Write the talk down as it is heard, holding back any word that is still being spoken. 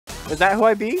Is that who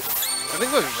I beat? I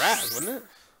think it was Raz, wasn't it?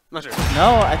 Not sure.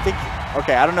 No, I think.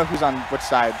 Okay, I don't know who's on which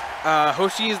side.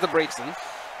 Hoshi is the Braixen.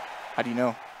 How do you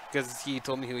know? Because he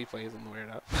told me who he plays and wear it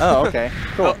out. Oh, okay.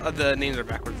 Cool. Oh, the names are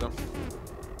backwards, though.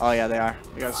 Oh, yeah, they are.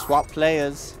 We gotta swap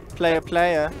players. Player.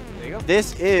 There you go.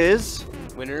 This is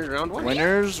Winners round 1.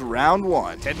 winners round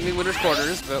 1. Technically winners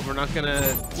quarters, but we're not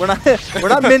gonna. We're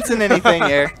not mincing anything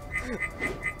here.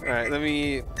 All right, let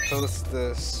me post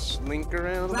the link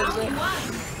around a little bit.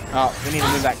 Oh, we need to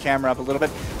move that camera up a little bit.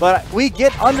 But we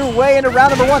get underway into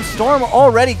round number 1. Storm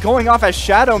already going off as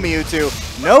Shadow Mewtwo.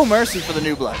 No mercy for the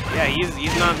new blood. Yeah,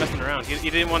 he's not messing around. He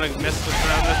didn't want to mess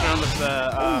around with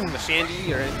the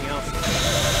Shandy or anything else.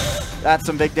 That's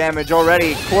some big damage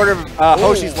already. Quarter of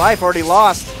Hoshi's life already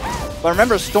lost. But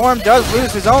remember, Storm does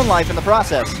lose his own life in the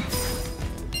process.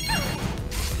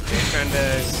 He's trying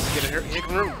to get a hit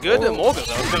from him. Good Molga,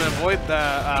 though. It's going to avoid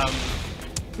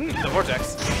the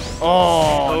Vortex.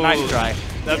 Oh, nice try.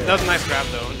 That was a nice grab,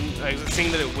 though. I was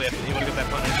seeing that it whipped. He would get that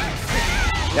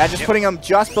punish. Yeah, just putting him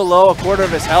just below a quarter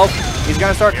of his health. He's going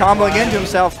to start comboing into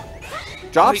himself.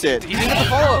 Drops it. He didn't get the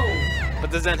follow. But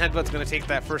the Zen Headbutt's going to take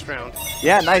that first round.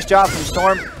 Yeah, nice job from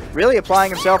Storm. Really applying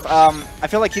himself. I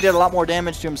feel like he did a lot more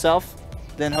damage to himself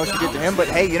than Hoshi did to him. But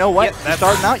hey, you know what? Yeah, You're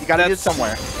starting out, you got to do it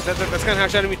somewhere. That's kind of how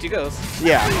Shadow Mewtwo goes.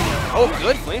 Yeah. Oh,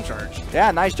 good Flame Charge. Yeah,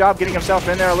 nice job getting himself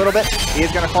in there a little bit.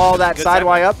 He's going to follow that side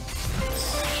Y up.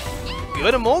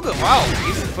 Good Emolga. Wow,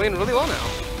 he's playing really well now.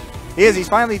 He is. He's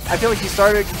finally, I feel like he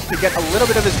started to get a little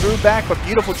bit of his groove back, but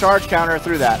beautiful charge counter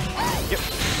through that. Yep.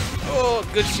 Oh,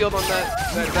 good shield on that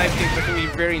dive kick. That can be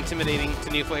very intimidating to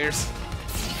new players.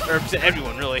 Or to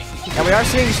everyone, really. And we are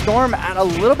seeing Storm at a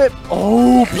little bit.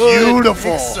 Oh,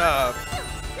 beautiful. I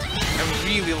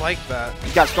really like that.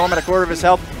 He's got Storm at a quarter of his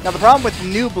health. Now, the problem with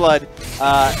New Blood,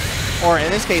 or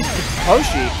in this case,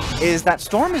 Hoshi, is that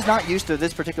Storm is not used to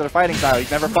this particular fighting style.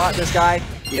 He's never fought this guy.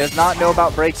 He does not know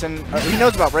about Braixen. He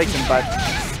knows about Braixen, but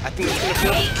I think it's going to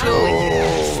feel the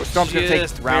kill. Storm's going to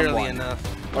take round 1.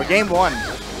 Enough. Or game 1.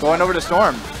 Going over to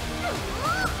Storm.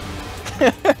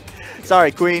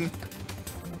 Sorry, Queen.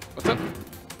 What's up?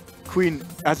 Queen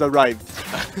has arrived.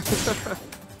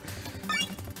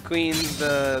 Queen,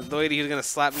 the lady who's going to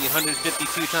slap me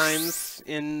 152 times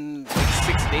in like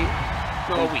 6 days.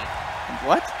 No, a week.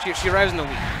 What? She arrives in a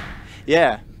week.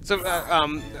 Yeah. So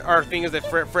our thing is that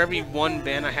for every one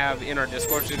ban I have in our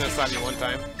Discord, she's going to slap me 1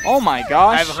 time. Oh my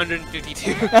gosh. I have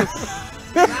 152.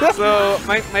 So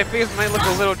my face might look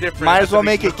a little different. Might as well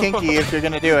make it kinky if you're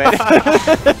going to do it.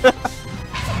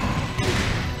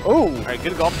 Oh. All right,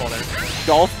 good golf ball there.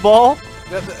 Golf ball?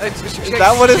 Is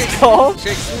that what it's called?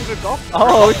 Golf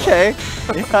oh, okay.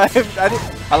 Yeah,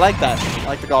 I like that. I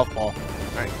like the golf ball.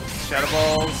 Alright, Shadow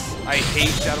Balls. I hate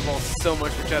Shadow Balls so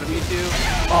much for Shadow Mewtwo.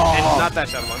 Oh. And not that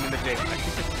Shadow Ball, I mean the J.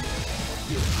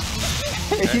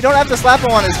 Okay. You don't have to slap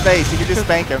him on his face, you can just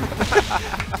spank him.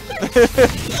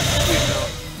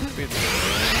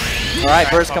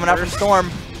 Alright, burst coming out from Storm.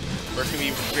 Burst gonna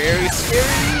be very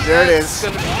scary. There it is.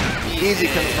 Easy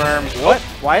confirmed. What?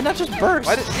 Why not just burst?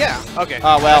 Yeah, okay.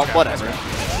 Oh, well, whatever.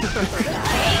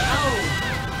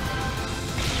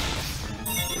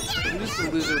 Who's the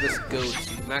loser of this go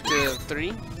to? Max of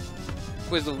 3?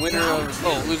 Who is the winner of...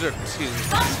 Oh, loser of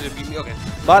 2. Okay.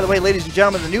 By the way, ladies and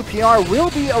gentlemen, the new PR will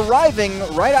be arriving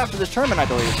right after this tournament, I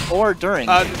believe. Or during.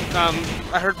 I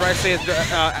heard Bryce say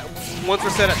once we're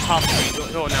set at top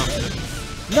 3, he'll announce it.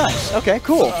 Nice. Okay,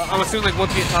 cool. I'm assuming like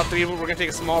once we hit top 3, we're going to take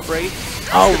a small break.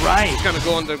 Oh, right. Just kind of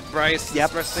go on the Bryce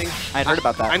Express thing. I heard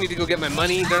about that. I need to go get my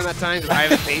money during that time because I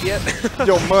haven't paid yet.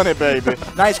 Your money, baby.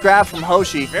 Nice grab from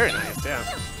Hoshi. Very nice, yeah.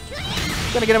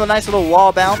 Gonna get him a nice little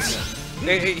wall bounce.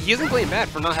 He isn't playing bad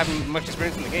for not having much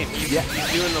experience in the game. He's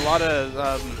doing a lot of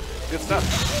good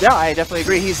stuff. Yeah, I definitely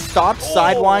agree. He's stopped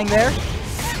sidewinding there.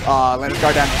 Let his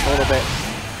guard down just a little bit.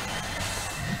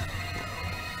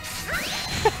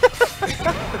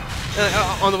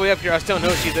 On the way up here, I was telling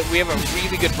Hoshi that we have a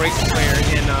really good Braixen player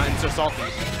in Sir Salty.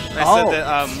 I said that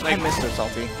I missed Sir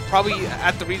Salty. Probably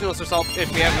at the regional Sir Salty,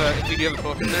 if we do have a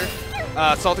Pokkén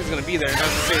there, Salty's gonna be there. And I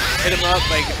was gonna say, hit him up,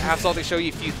 like have Salty show you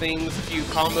a few things, a few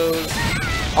combos.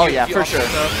 Oh yeah, for sure.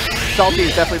 Salty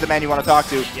is definitely the man you want to talk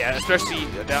to. Yeah, especially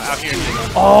out here.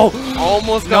 Oh,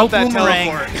 almost got that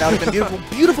teleport. That was a beautiful,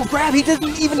 beautiful grab. He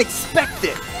doesn't even expect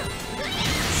it.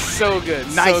 So good.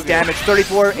 Nice so damage.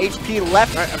 34 HP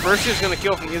left. Right, a burst is going to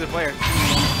kill from either player.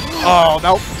 Oh,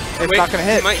 nope. It's not going to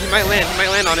hit. He might land. He might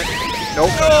land on it. Nope.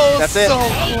 Oh, that's so it.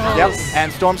 Close. Yep.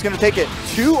 And Storm's going to take it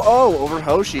 2-0 over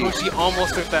Hoshi. Hoshi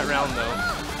almost took that round, though.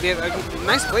 Yeah,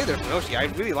 nice play there from Hoshi. I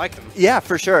really liked him. Yeah,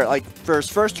 for sure. Like, for his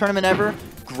first tournament ever,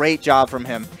 great job from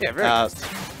him. Yeah, very nice.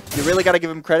 You really got to give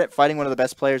him credit fighting one of the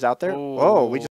best players out there. Oh, we just